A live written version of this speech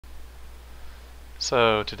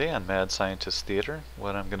So today on Mad Scientist Theater,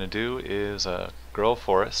 what I'm going to do is grow a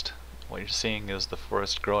forest. What you're seeing is the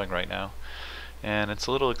forest growing right now. And it's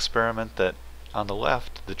a little experiment that on the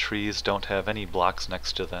left, the trees don't have any blocks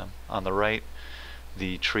next to them. On the right,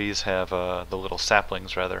 the trees have, the little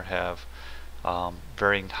saplings rather, have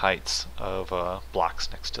varying heights of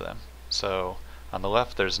blocks next to them. So on the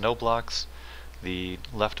left, there's no blocks. The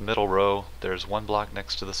left middle row, there's one block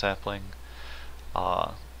next to the sapling.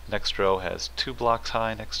 Next row has 2 blocks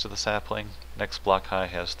high next to the sapling. Next block high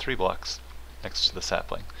has 3 blocks next to the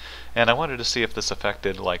sapling. And I wanted to see if this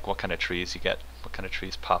affected like what kind of trees you get, what kind of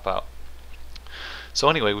trees pop out. So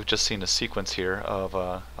anyway, we've just seen a sequence here of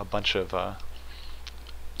a bunch of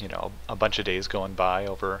days going by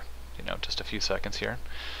over just a few seconds here.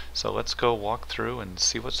 So let's go walk through and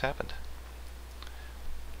see what's happened.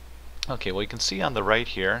 Okay, well you can see on the right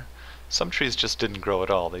here, some trees just didn't grow at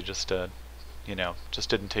all. They just just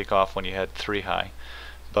didn't take off when you had 3 high.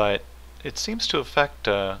 But it seems to affect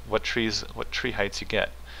what tree heights you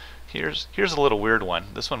get. Here's a little weird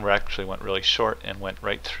one. This one actually went really short and went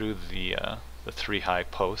right through the 3 high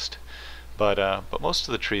post. But most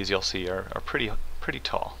of the trees you'll see are pretty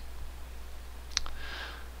tall.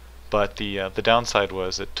 But the downside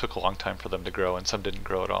was it took a long time for them to grow, and some didn't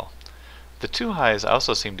grow at all. The 2 highs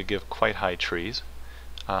also seem to give quite high trees.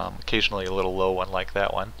 Occasionally a little low one like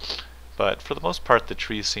that one. But for the most part, the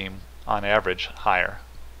trees seem, on average, higher.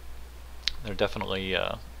 They're definitely,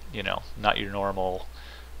 not your normal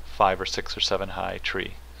 5 or 6 or 7 high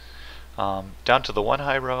tree. Down to the 1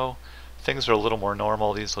 high row, things are a little more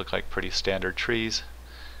normal. These look like pretty standard trees.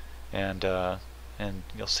 And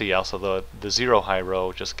you'll see also the 0 high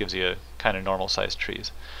row just gives you kind of normal sized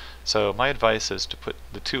trees. So my advice is to put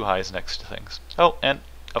the 2 highs next to things. Oh, and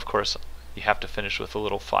of course, you have to finish with a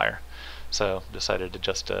little fire. So decided to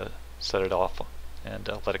just set it off and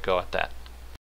let it go at that.